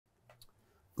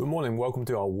Good morning. Welcome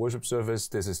to our worship service.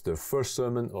 This is the first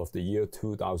sermon of the year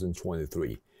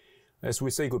 2023. As we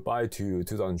say goodbye to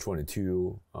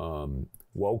 2022,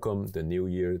 welcome the new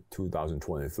year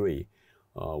 2023.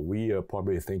 We are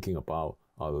probably thinking about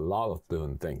a lot of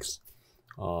different things.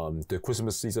 The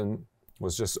Christmas season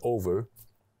was just over.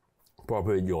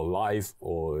 Probably your life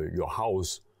or your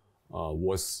house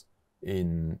was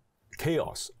in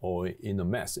chaos or in a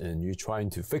mess, and you're trying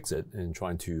to fix it and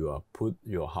trying to put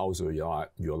your house or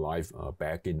your life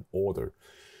back in order.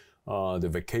 The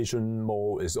vacation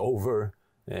mode is over,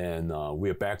 and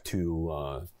we're back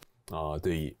to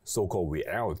the so-called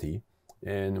reality.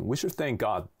 And we should thank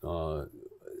God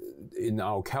in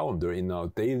our calendar, in our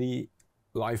daily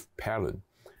life pattern.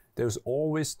 There's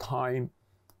always time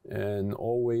and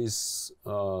always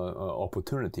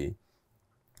opportunity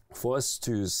for us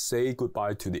to say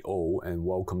goodbye to the old and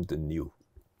welcome the new,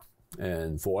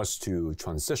 and for us to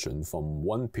transition from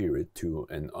one period to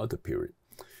another period.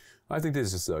 I think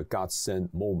this is a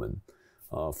God-sent moment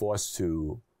for us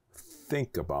to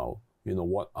think about,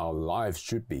 what our life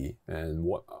should be and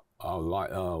what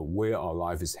where our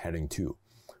life is heading to.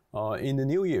 In the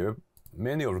new year,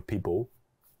 many of the people,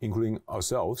 including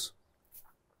ourselves,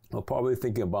 are probably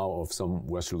thinking about some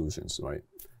resolutions, right?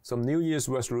 Some New Year's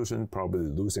resolution, probably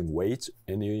losing weight.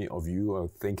 Any of you are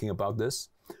thinking about this?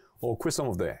 Or quit some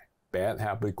of the bad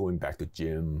habits, going back to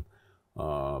gym,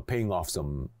 paying off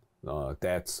some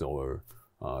debts, or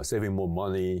saving more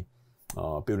money,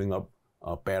 building up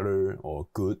better or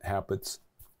good habits.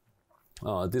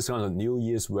 This kind of New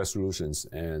Year's resolutions.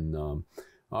 And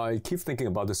I keep thinking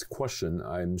about this question.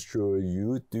 I'm sure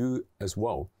you do as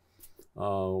well.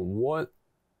 What,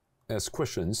 as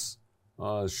Christians,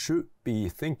 should be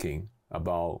thinking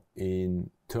about in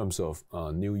terms of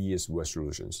New Year's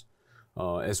resolutions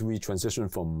as we transition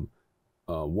from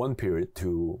one period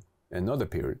to another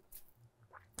period,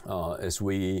 as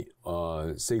we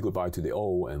say goodbye to the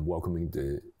old and welcoming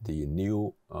the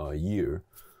new year.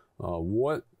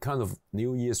 What kind of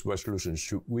New Year's resolutions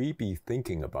should we be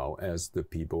thinking about as the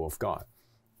people of God?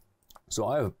 So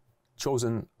I have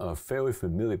chosen a very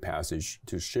familiar passage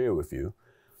to share with you,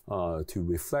 to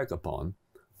reflect upon,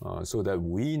 so that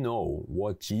we know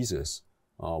what Jesus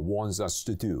wants us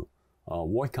to do.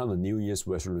 What kind of New Year's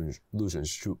resolutions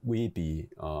should we be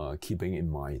keeping in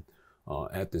mind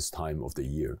at this time of the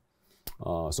year?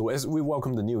 So as we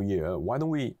welcome the new year, why don't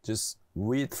we just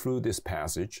read through this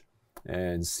passage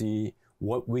and see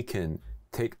what we can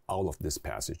take out of this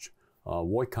passage,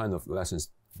 what kind of lessons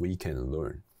we can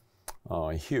learn.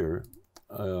 Here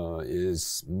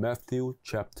is Matthew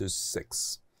chapter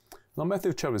 6. Now,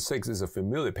 Matthew chapter 6 is a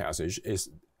familiar passage. It's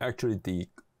actually the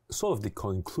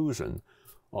conclusion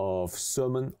of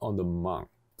Sermon on the Mount,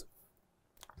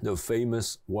 the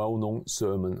famous, well-known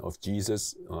sermon of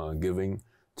Jesus giving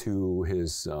to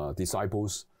his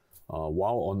disciples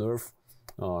while on earth,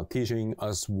 teaching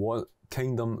us what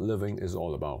kingdom living is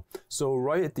all about. So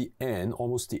right at the end,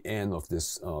 almost the end of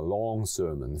this long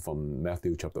sermon from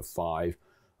Matthew chapter 5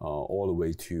 all the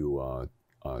way to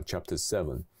chapter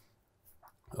 7,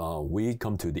 we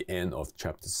come to the end of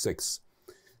chapter 6.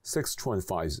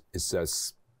 6:25, it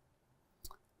says,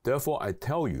 "Therefore I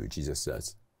tell you," Jesus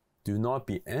says, "do not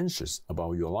be anxious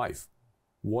about your life,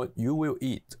 what you will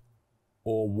eat,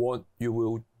 or what you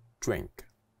will drink,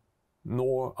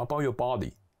 nor about your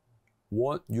body,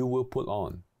 what you will put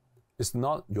on. Is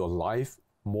not your life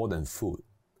more than food,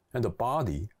 and the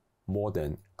body more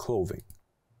than clothing?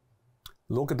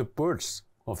 Look at the birds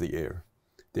of the air.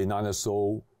 They neither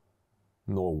sow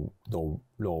nor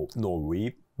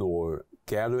reap, nor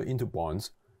gather into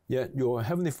barns, yet your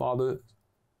heavenly Father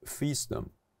feeds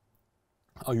them.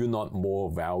 Are you not more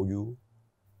valuable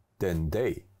than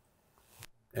they?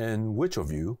 And which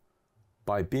of you,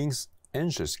 by being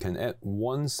anxious, can add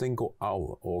one single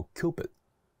hour or cubit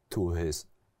to his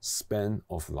span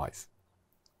of life?"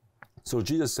 So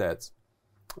Jesus said,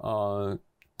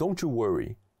 don't you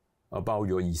worry about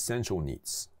your essential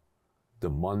needs, the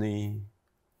money,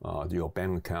 your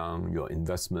bank account, your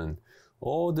investment,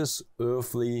 all this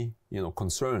earthly,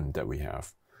 concern that we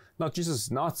have. Now, Jesus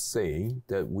is not saying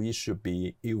that we should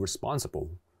be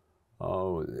irresponsible.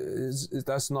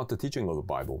 That's not the teaching of the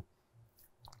Bible.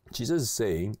 Jesus is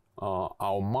saying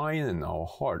our mind and our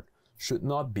heart should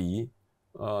not be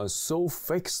so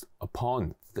fixed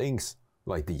upon things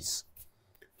like these.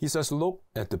 He says, look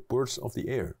at the birds of the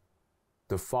air.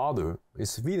 The Father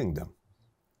is feeding them.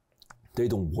 They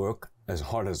don't work as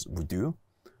hard as we do.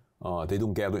 They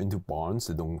don't gather into barns.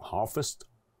 They don't harvest.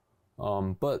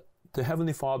 But the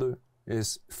Heavenly Father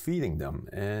is feeding them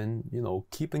and,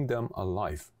 keeping them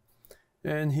alive.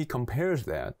 And he compares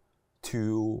that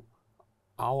to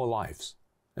our lives?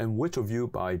 And which of you,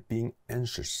 by being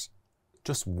anxious,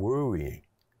 just worrying,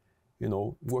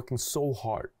 working so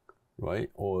hard, right?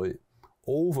 Or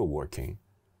overworking,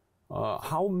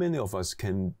 how many of us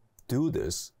can do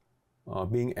this,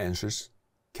 being anxious,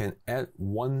 can add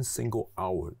 1 single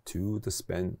hour to the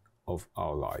span of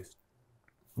our life?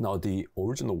 Now, the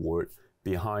original word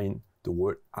behind the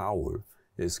word hour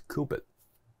is cubit.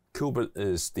 Cubit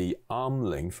is the arm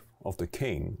length of the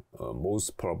king,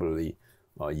 most probably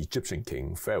Egyptian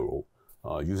king, Pharaoh,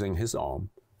 using his arm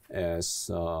as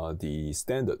the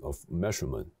standard of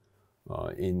measurement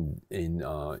in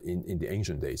the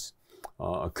ancient days.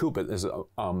 A cubit is an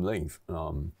arm length.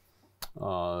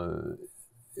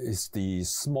 Is the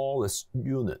smallest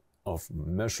unit of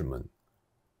measurement,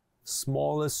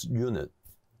 smallest unit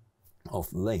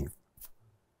of length.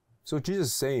 So Jesus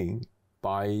is saying,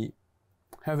 by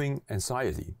having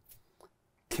anxiety,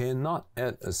 cannot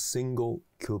add a single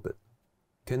cubit,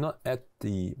 cannot add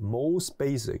the most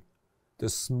basic, the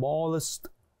smallest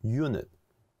unit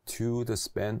to the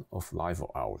span of life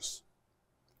of ours.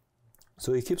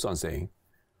 So he keeps on saying,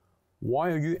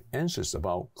 why are you anxious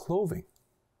about clothing,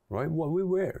 right? What we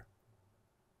wear,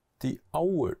 the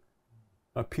outward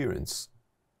appearance,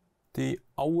 the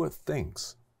outward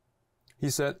things. He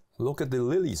said, look at the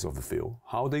lilies of the field,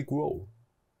 how they grow.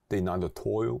 They neither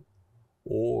toil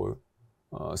or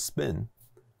spin.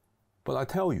 But I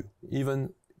tell you,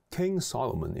 even King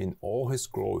Solomon in all his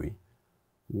glory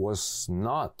was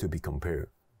not to be compared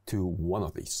to one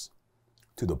of these,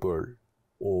 to the bird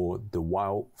or the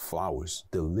wild flowers,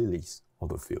 the lilies of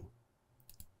the field.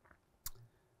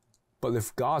 But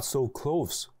if God so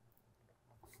clothes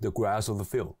the grass of the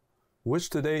field,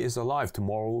 which today is alive,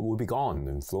 tomorrow will be gone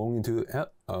and thrown into an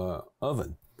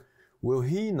oven, will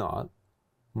he not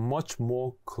much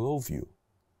more clothe you,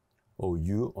 O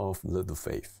you of little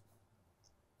faith?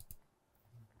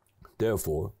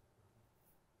 Therefore,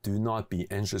 do not be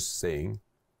anxious, saying,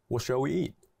 what shall we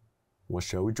eat? What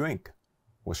shall we drink?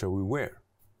 What shall we wear?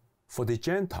 For the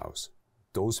Gentiles,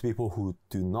 those people who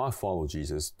do not follow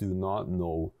Jesus, do not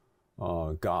know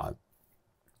God,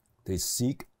 they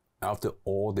seek after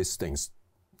all these things,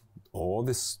 all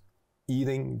this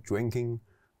eating, drinking,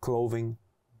 clothing.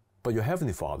 But your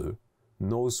Heavenly Father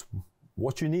knows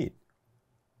what you need,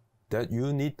 that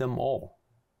you need them all.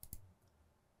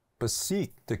 But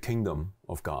seek the kingdom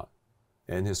of God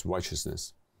and His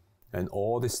righteousness, and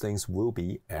all these things will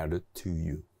be added to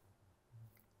you.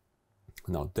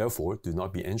 Now, therefore, do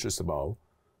not be anxious about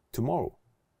tomorrow,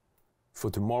 for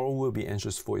tomorrow will be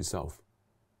anxious for itself.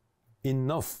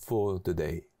 Enough for the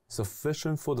day,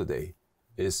 sufficient for the day,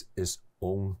 is its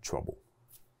own trouble.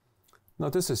 Now,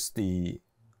 this is the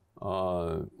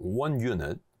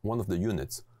one of the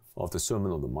units of the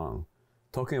Sermon on the Mount,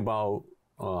 talking about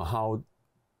how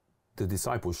the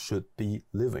disciples should be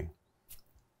living.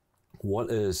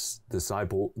 What is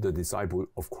the disciple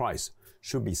of Christ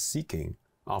should be seeking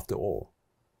after all?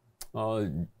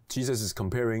 Jesus is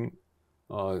comparing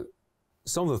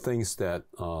some of the things that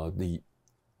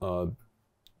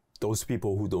those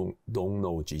people who don't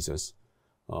know Jesus,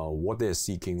 what they're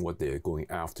seeking, what they're going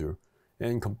after,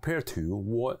 and compared to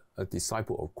what a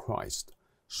disciple of Christ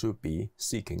should be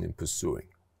seeking and pursuing.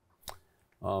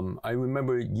 I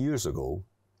remember years ago,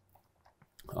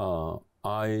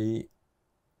 I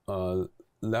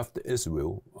left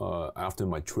Israel after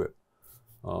my trip.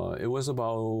 It was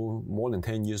about more than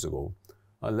 10 years ago.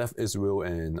 I left Israel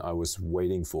and I was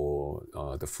waiting for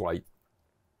the flight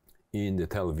in the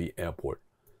Tel Aviv airport.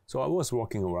 So I was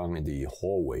walking around in the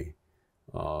hallway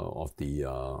of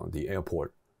the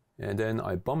airport, and then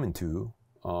I bumped into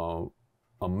a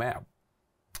map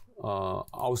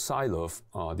outside of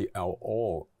the El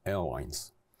Al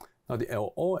Airlines. Now, the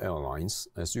El Al Airlines,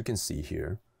 as you can see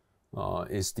here,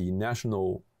 is the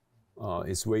national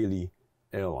Israeli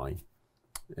airline,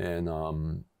 and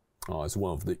it's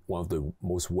one of the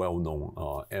most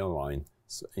well-known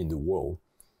airlines in the world.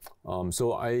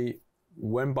 So I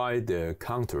went by the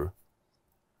counter,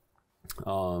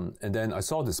 and then I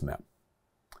saw this map.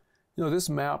 This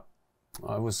map,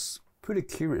 I was pretty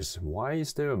curious. Why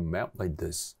is there a map like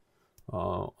this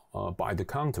by the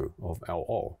counter of El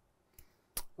Al?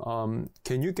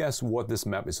 Can you guess what this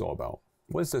map is all about?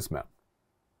 What is this map?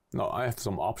 Now, I have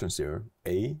some options here.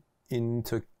 A,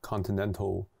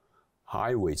 intercontinental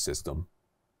highway system.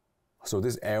 So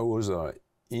these arrows are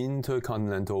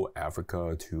intercontinental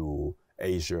Africa to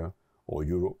Asia or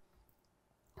Europe.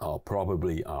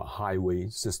 Probably a highway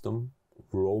system,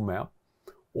 road map,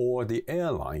 or the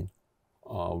airline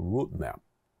route map,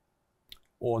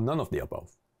 or none of the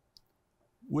above.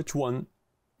 Which one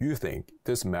you think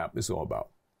this map is all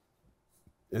about?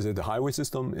 Is it the highway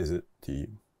system? Is it the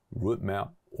route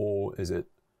map? Or is it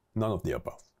none of the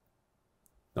above?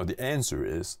 Now the answer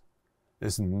is,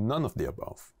 it's none of the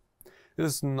above. It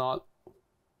is not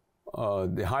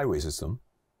the highway system.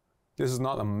 This is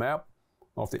not a map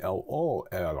of the LO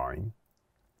airline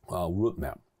route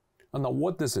map. And now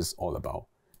what this is all about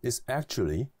is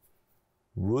actually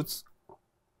routes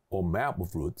or map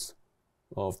of routes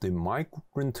of the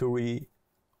migratory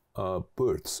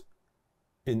birds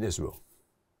in Israel.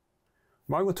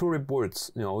 Migratory birds,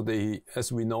 they,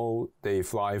 as we know, they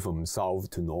fly from south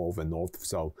to north and north to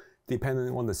south,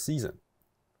 depending on the season.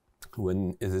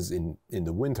 When it is in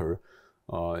the winter,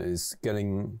 it's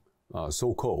getting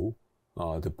so cold,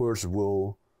 the birds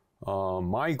will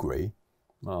migrate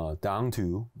down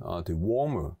to the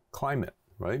warmer climate,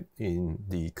 right, in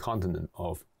the continent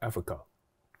of Africa.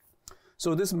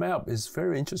 So this map is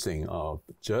very interesting,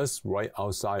 just right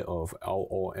outside of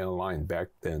LO airline back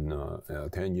then,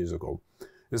 10 years ago.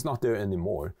 It's not there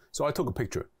anymore. So I took a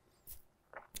picture.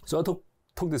 So I took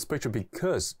this picture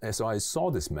because as I saw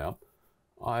this map,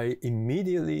 I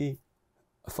immediately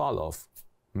thought of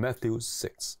Matthew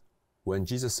 6, when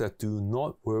Jesus said, do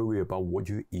not worry about what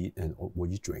you eat and what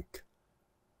you drink.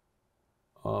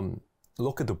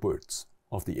 Look at the birds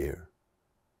of the air.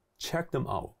 Check them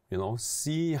out,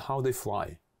 see how they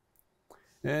fly.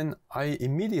 And I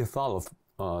immediately thought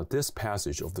of this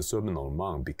passage of the Sermon on the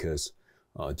Mount because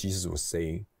Jesus was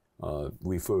saying,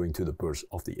 referring to the birds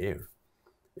of the air.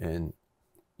 And,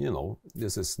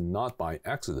 this is not by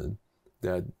accident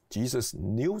that Jesus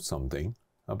knew something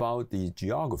about the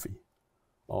geography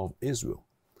of Israel,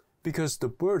 because the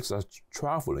birds are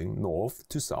traveling north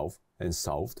to south and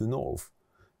south to north.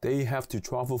 They have to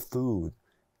travel through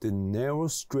the narrow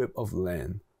strip of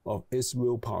land of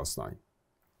Israel-Palestine.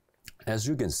 As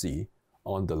you can see,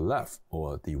 on the left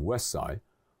or the west side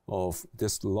of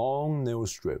this long narrow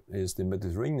strip is the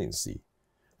Mediterranean Sea,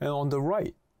 and on the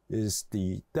right is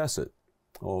the desert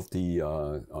of the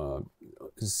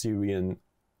Syrian,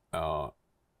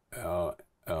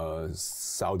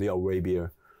 Saudi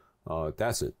Arabia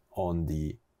desert on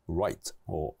the right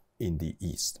or in the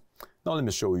east. Now let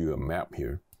me show you a map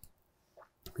here.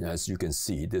 As you can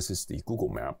see, this is the Google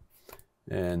map,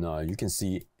 and you can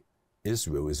see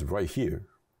Israel is right here.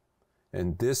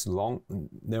 And this long,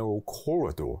 narrow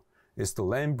corridor is the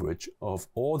land bridge of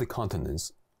all the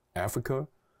continents, Africa,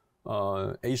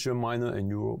 Asia Minor and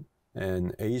Europe,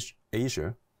 and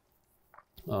Asia.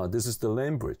 This is the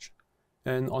land bridge.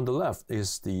 And on the left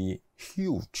is the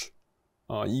huge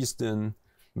eastern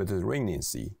Mediterranean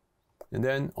Sea. And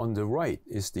then on the right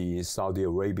is the Saudi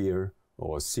Arabia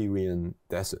or Syrian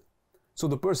desert. So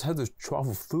the birds have to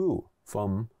travel through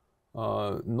from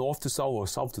north to south or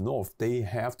south to north. They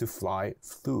have to fly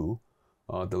through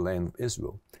the land of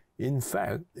Israel. In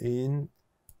fact, in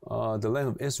the land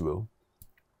of Israel,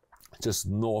 just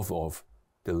north of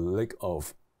the Lake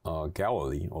of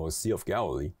Galilee or Sea of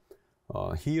Galilee,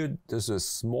 here there's a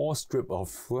small strip of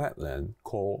flatland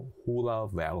called Hula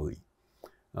Valley.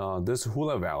 This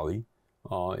Hula Valley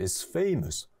is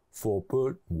famous for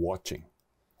bird watching.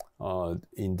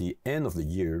 In the end of the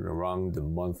year, around the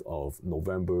month of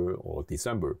November or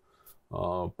December,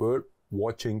 bird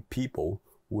watching people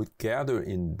would gather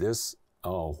in this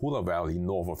Hula Valley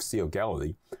north of Sea of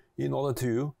Galilee in order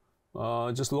to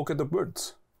just look at the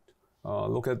birds.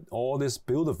 Look at all these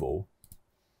beautiful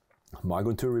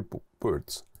migratory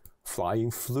birds flying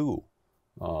through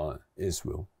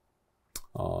Israel.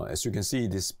 As you can see,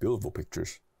 these beautiful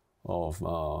pictures of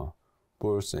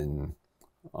birds and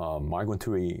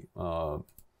migratory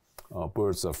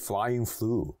birds are flying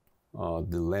through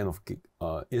the land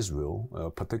of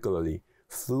Israel, particularly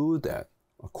through that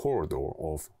corridor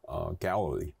of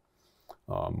Galilee.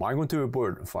 Migratory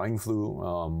bird flying through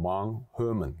Mount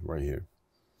Hermon right here.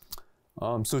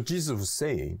 So Jesus was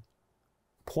saying,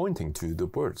 pointing to the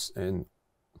birds, and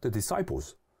the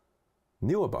disciples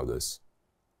knew about this.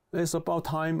 It's about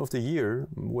time of the year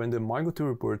when the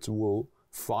migratory birds will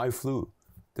fly through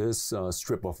this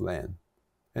strip of land,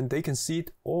 and they can see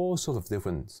all sorts of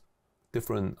different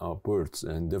birds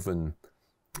and different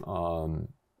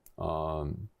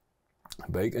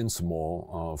big and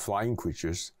small flying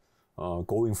creatures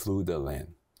going through the land.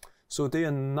 So they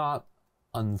are not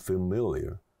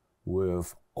unfamiliar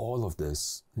with all of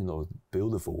this,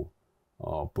 beautiful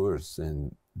birds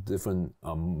and different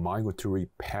migratory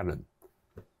pattern.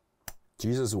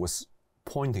 Jesus was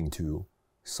pointing to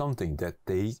something that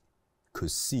they could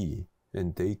see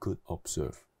and they could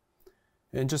observe,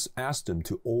 and just asked them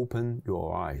to open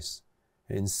your eyes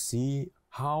and see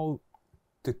how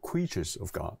the creatures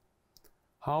of God,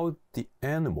 how the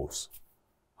animals,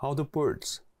 how the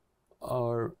birds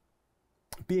are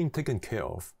being taken care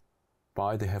of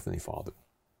by the Heavenly Father.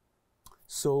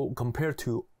 So compared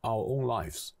to our own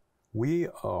lives, we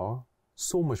are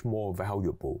so much more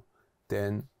valuable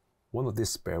than one of these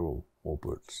sparrow or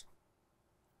birds.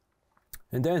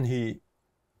 And then he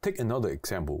take another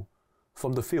example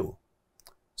from the field.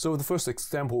 So the first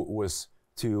example was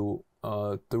to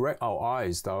direct our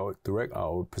eyes, direct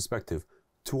our perspective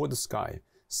toward the sky.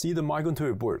 See the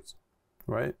migratory birds,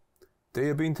 right? They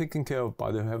are being taken care of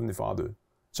by the Heavenly Father,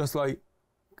 just like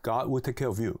God will take care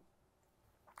of you.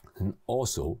 And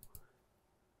also,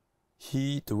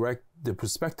 he direct the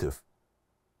perspective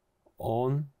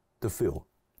on the field,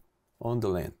 on the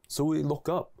land. So we look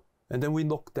up, and then we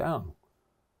look down,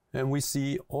 and we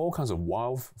see all kinds of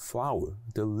wildflower,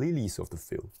 the lilies of the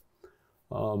field.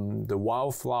 The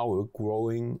wildflower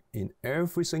growing in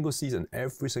every single season,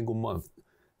 every single month.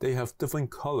 They have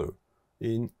different color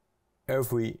in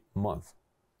every month.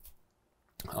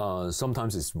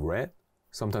 Sometimes it's red,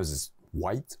 sometimes it's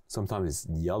white, sometimes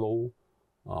it's yellow,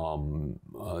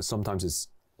 sometimes it's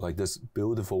like this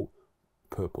beautiful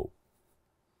purple.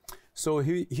 So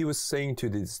he was saying to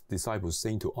his disciples,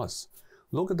 saying to us,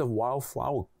 look at the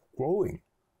wildflower growing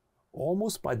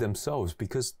almost by themselves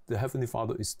because the Heavenly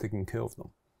Father is taking care of them.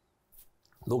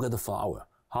 Look at the flower,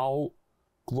 how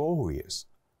glorious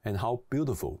and how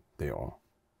beautiful they are.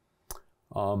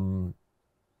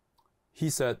 He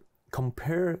said,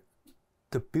 compare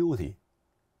the beauty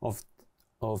of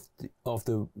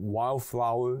the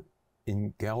wildflower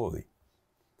in Galilee,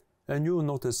 and you will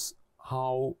notice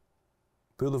how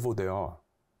beautiful they are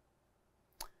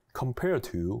compared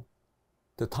to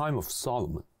the time of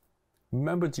Solomon.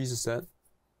 Remember, Jesus said,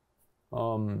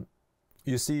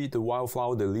 you see the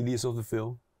wildflower, the lilies of the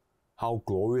field, how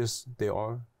glorious they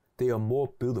are. They are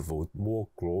more beautiful, more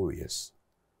glorious,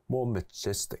 more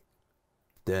majestic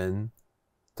than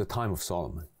the time of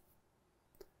Solomon.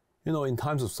 You know, in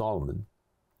times of Solomon,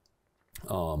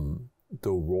 the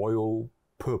royal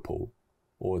purple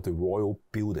or the royal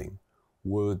building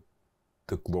were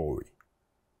the glory.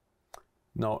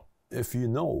 Now, if you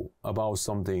know about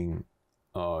something,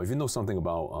 about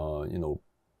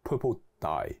purple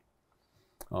dye,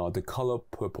 the color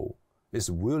purple is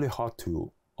really hard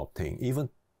to obtain, even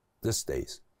these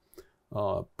days.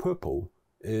 Purple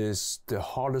is the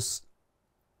hardest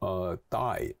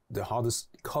dye, the hardest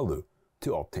color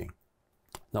to obtain.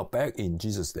 Now, back in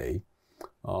Jesus' day,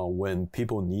 when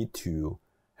people need to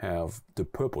have the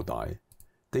purple dye,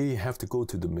 they have to go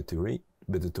to the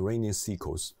Mediterranean sea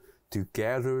coast to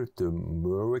gather the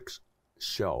murex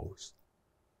shells.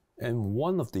 And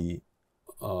one of the,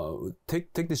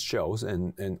 take these shells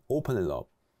and open it up,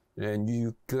 and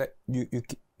you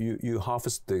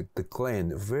harvest the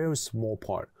gland, a very small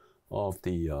part of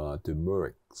the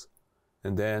murex,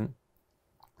 and then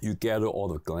you gather all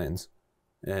the glands,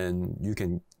 and you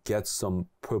can get some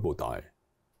purple dye.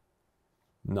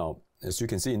 Now, as you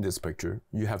can see in this picture,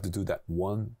 you have to do that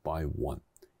one by one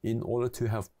in order to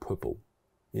have purple,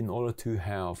 in order to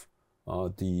have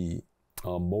the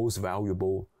most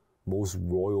valuable, most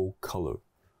royal color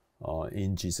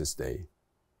in Jesus' day.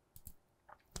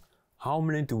 How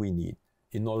many do we need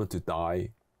in order to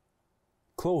dye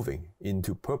clothing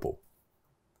into purple?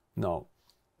 Now,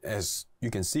 as you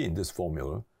can see in this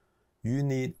formula, you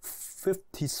need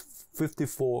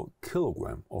 54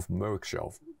 kilogram of murex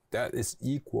shell. That is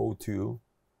equal to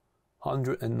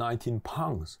 119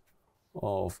 pounds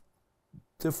of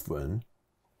different,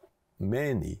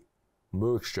 many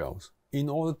murex shells in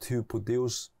order to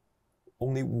produce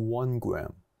only 1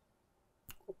 gram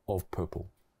of purple.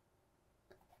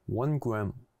 1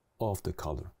 gram of the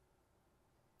color.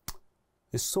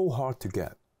 It's so hard to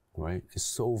get, right? It's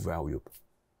so valuable.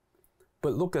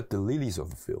 But look at the lilies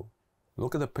of the field.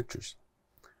 Look at the pictures.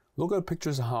 Look at the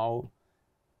pictures how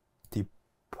the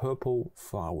purple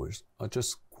flowers are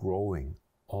just growing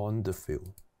on the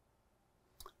field.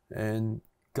 And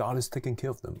God is taking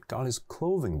care of them. God is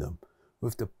clothing them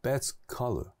with the best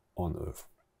color on earth.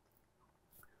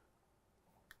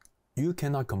 You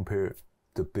cannot compare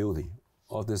the beauty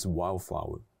of this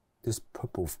wildflower, this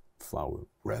purple flower,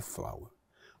 red flower,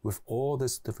 with all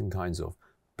these different kinds of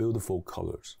beautiful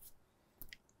colors.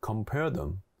 Compare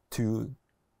them to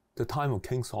the time of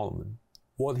King Solomon,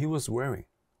 what he was wearing,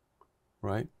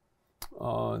 right?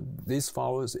 These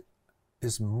flowers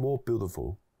is more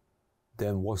beautiful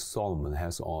than what Solomon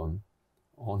has on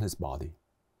his body.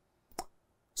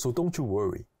 So don't you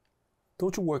worry.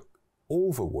 Don't you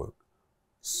overwork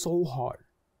so hard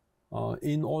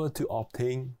in order to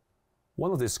obtain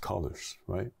one of these colors,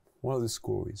 right? One of these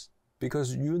glories.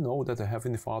 Because you know that the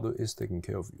Heavenly Father is taking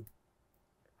care of you.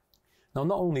 Now,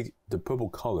 not only the purple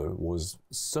color was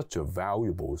such a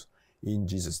valuable in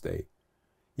Jesus' day,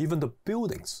 even the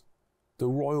buildings, the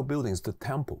royal buildings, the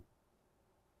temple,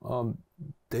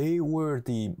 they were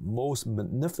the most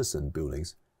magnificent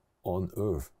buildings on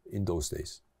earth in those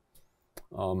days.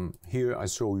 Here I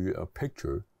show you a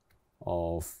picture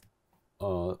of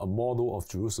a model of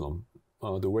Jerusalem.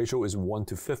 The ratio is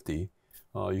 1:50.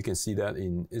 You can see that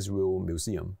in Israel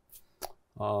Museum.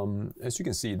 As you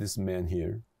can see, this man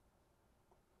here,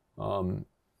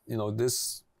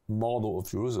 this model of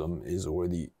Jerusalem is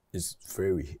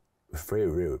very,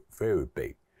 very, very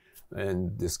big,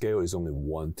 and the scale is only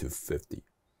 1:50.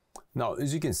 Now,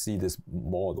 as you can see, this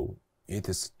model, it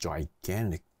is a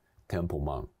gigantic Temple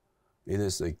Mount. It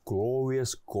is a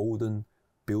glorious golden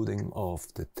building of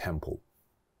the temple.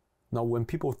 Now, when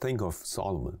people think of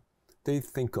Solomon, they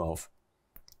think of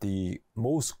the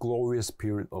most glorious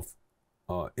period of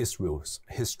Israel's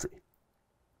history.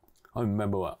 I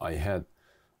remember I had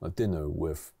a dinner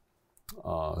with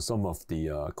some of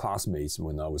the classmates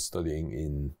when I was studying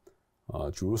in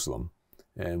Jerusalem,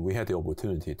 and we had the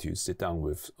opportunity to sit down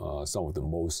with some of the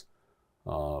most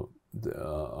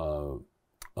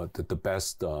the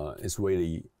best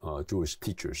Israeli Jewish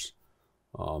teachers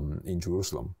in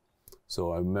Jerusalem.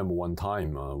 So I remember one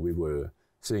time we were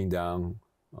sitting down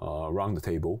around the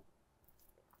table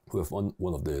with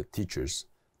one of the teachers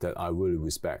that I really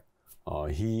respect.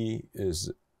 He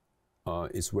is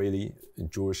Israeli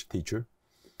Jewish teacher,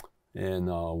 and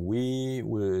we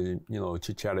were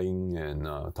chit-chatting and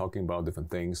talking about different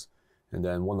things. And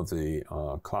then one of the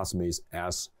classmates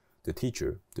asked the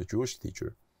teacher, the Jewish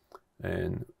teacher,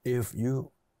 and if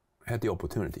you had the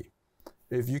opportunity,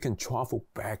 if you can travel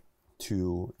back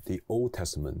to the Old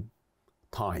Testament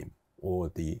time or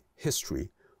the history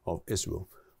of Israel,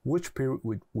 which period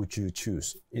would you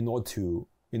choose in order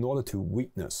to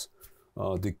witness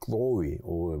the glory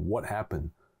or what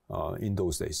happened in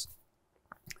those days?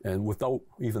 And without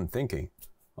even thinking,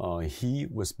 he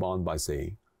responded by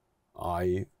saying,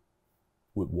 I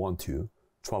would want to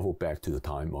travel back to the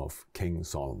time of King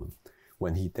Solomon,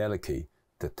 when he dedicated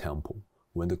the temple,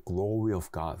 when the glory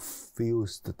of God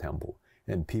fills the temple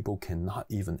and people cannot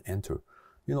even enter.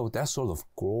 That sort of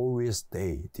glorious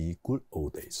day, the good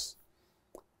old days,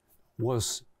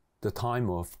 was the time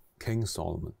of King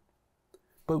Solomon.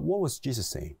 But what was Jesus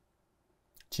saying?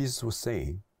 Jesus was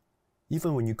saying,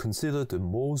 even when you consider the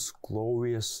most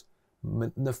glorious,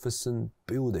 magnificent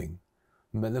building,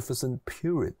 magnificent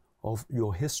period of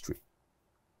your history,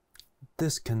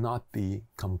 this cannot be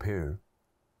compared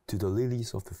to the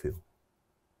lilies of the field.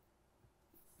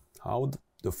 How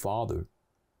the Father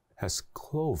has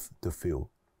clothed the field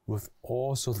with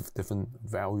all sorts of different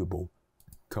valuable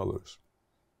colors.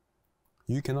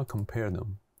 You cannot compare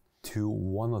them to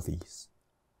one of these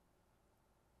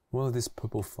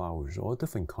purple flowers, all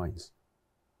different kinds.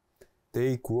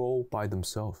 They grow by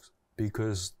themselves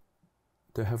because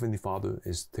the Heavenly Father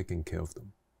is taking care of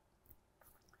them.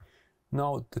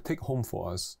 Now, the take home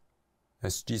for us,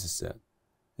 as Jesus said,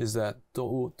 is that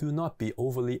do not be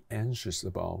overly anxious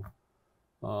about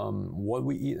what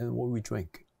we eat and what we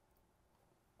drink,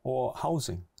 or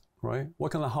housing, right?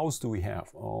 What kind of house do we have?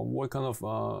 Or what kind of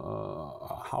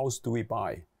house do we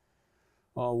buy?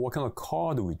 What kind of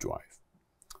car do we drive?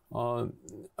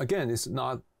 Again, it's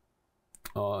not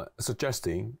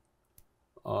suggesting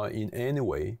in any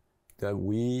way that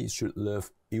we should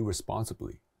live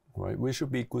irresponsibly, right? We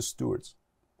should be good stewards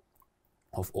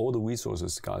of all the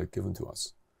resources God has given to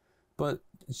us. But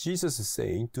Jesus is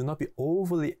saying, do not be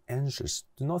overly anxious.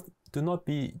 Do not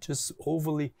be just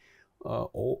overly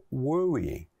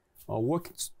worrying,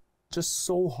 working just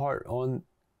so hard on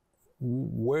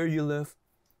where you live,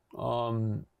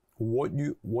 what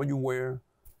you wear,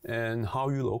 and how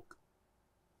you look.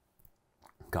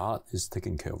 God is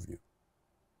taking care of you.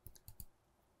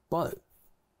 But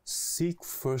seek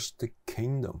first the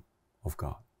kingdom of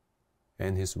God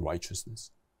and His righteousness.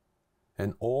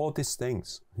 And all these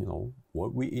things,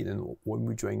 what we eat and what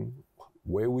we drink,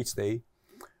 where we stay,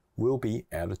 will be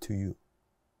added to you.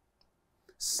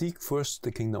 Seek first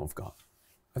the kingdom of God.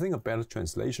 I think a better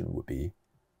translation would be,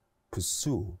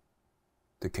 pursue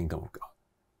the kingdom of God.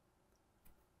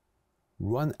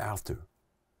 Run after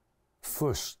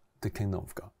first the kingdom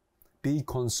of God. Be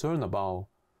concerned about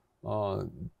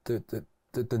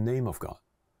the name of God.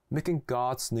 Making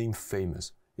God's name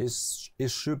famous. It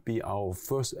should be our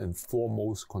first and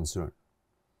foremost concern.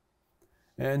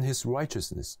 And His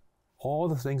righteousness. All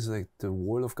the things that the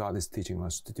Word of God is teaching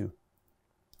us to do.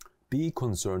 Be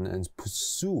concerned and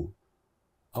pursue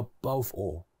above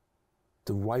all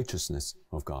the righteousness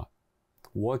of God.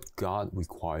 What God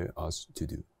requires us to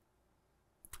do.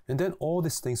 And then all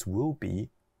these things will be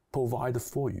provided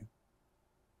for you.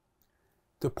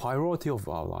 The priority of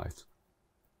our lives,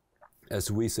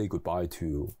 as we say goodbye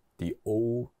to the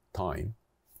old time,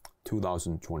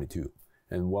 2022,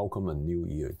 and welcome a new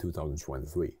year,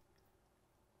 2023,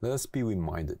 let us be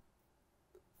reminded.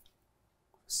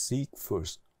 Seek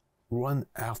first, run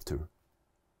after,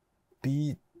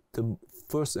 be the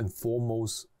first and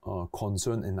foremost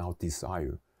concern in our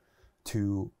desire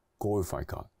to glorify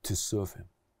God, to serve Him.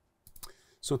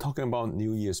 So talking about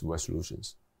New Year's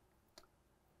resolutions,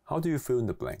 how do you fill in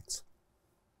the blanks?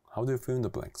 How do you fill in the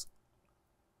blanks?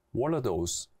 What are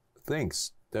those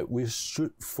things that we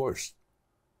should first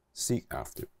seek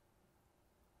after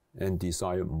and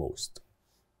desire most?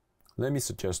 Let me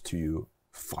suggest to you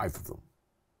 5 of them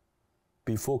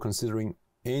before considering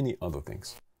any other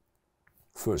things.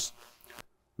 First,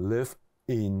 live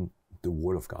in the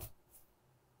Word of God.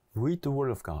 Read the Word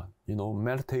of God,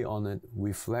 meditate on it,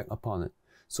 reflect upon it,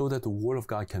 so that the Word of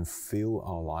God can fill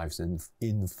our lives and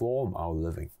inform our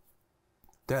living.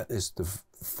 That is the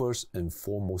first and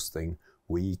foremost thing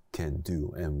we can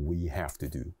do and we have to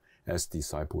do as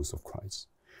disciples of Christ.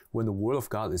 When the Word of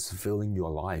God is filling your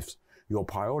lives, your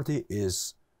priority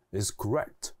is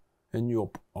correct, and your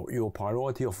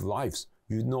priority of lives,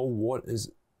 you know what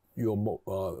is your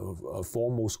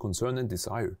foremost concern and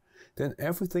desire, then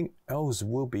everything else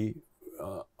will be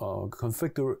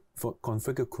configured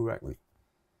correctly.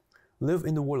 Live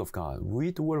in the Word of God.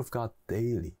 Read the Word of God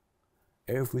daily,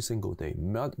 every single day.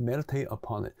 Meditate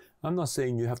upon it. I'm not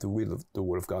saying you have to read the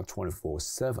Word of God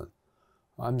 24/7.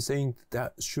 I'm saying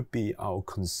that should be our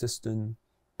consistent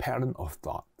pattern of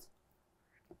thought.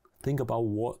 Think about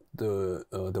what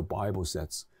the Bible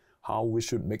says, how we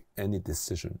should make any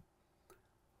decision,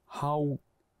 how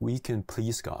we can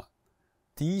please God.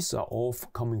 These are all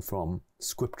coming from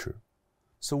Scripture.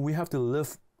 So we have to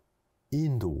live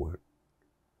in the Word.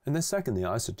 And then secondly,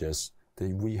 I suggest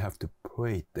that we have to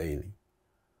pray daily.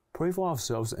 Pray for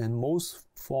ourselves, and most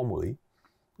formally,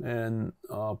 and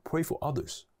pray for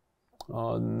others.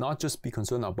 Not just be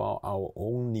concerned about our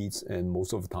own needs and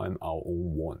most of the time our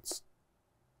own wants.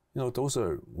 Those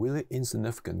are really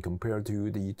insignificant compared to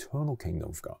the eternal kingdom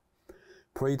of God.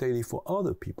 Pray daily for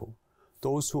other people,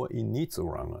 those who are in needs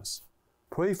around us.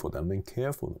 Pray for them and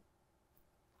care for them.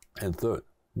 And third,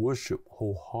 worship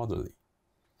wholeheartedly.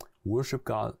 Worship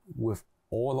God with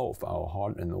all of our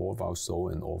heart and all of our soul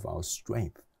and all of our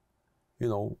strength.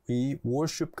 We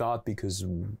worship God because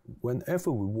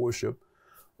whenever we worship,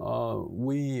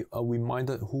 we are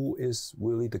reminded who is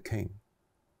really the King,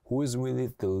 who is really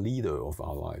the leader of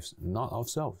our lives, not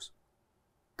ourselves,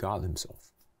 God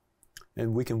Himself.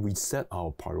 And we can reset our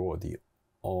priority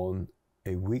on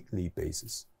a weekly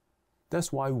basis.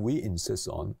 That's why we insist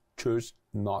on church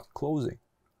not closing,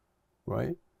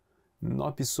 right?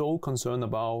 Not be so concerned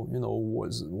about,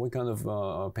 what kind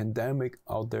of pandemic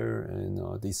out there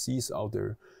and disease out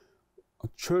there. A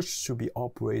church should be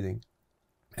operating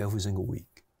every single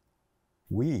week.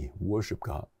 We worship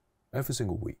God every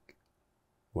single week,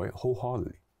 right?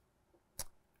 Wholeheartedly.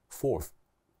 Fourth,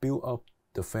 build up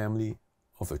the family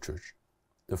of the church,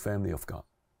 the family of God.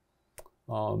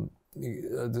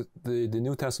 The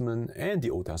New Testament and the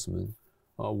Old Testament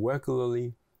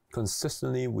regularly,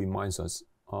 consistently reminds us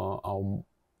our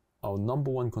number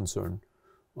one concern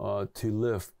to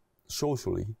live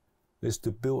socially is to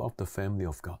build up the family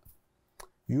of God.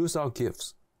 Use our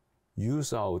gifts,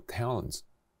 use our talents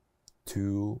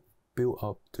to build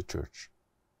up the church,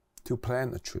 to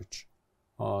plant a church,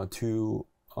 to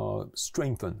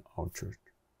strengthen our church.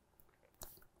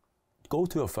 Go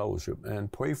to a fellowship and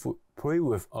pray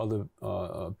with other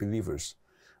believers.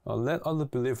 Let other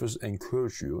believers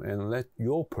encourage you, and let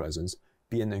your presence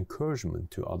be an encouragement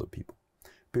to other people.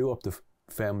 Build up the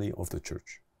family of the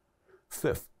church.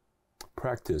 Fifth,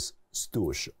 practice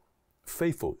stewardship,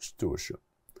 faithful stewardship.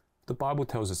 The Bible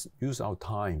tells us, use our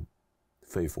time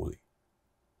faithfully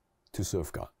to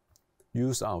serve God.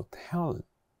 Use our talent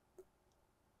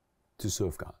to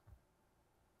serve God.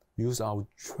 Use our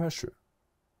treasure,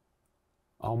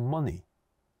 our money,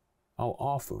 our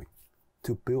offering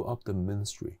to build up the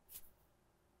ministry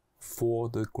for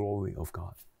the glory of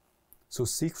God. So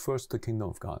seek first the kingdom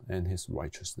of God and His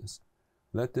righteousness.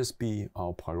 Let this be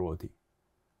our priority.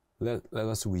 Let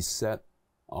us reset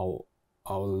our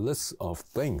list of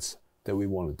things that we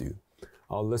want to do,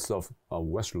 our list of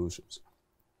resolutions,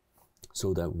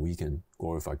 so that we can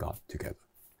glorify God together.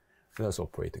 Let us all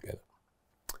pray together.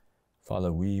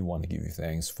 Father, we want to give you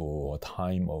thanks for a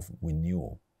time of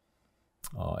renewal.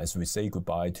 As we say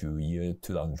goodbye to year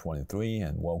 2023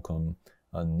 and welcome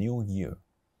a new year,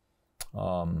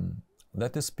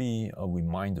 let this be a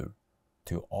reminder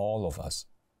to all of us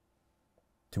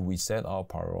to reset our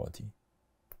priority,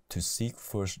 to seek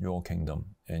first your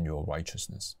kingdom and your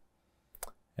righteousness.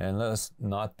 And let us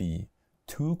not be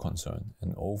too concerned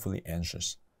and overly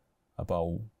anxious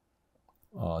about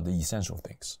the essential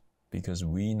things, because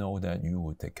we know that you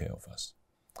will take care of us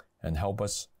and help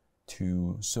us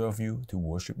to serve you, to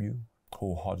worship you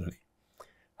wholeheartedly.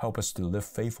 Help us to live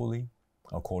faithfully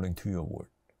according to your word.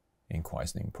 In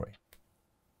Christ's name pray.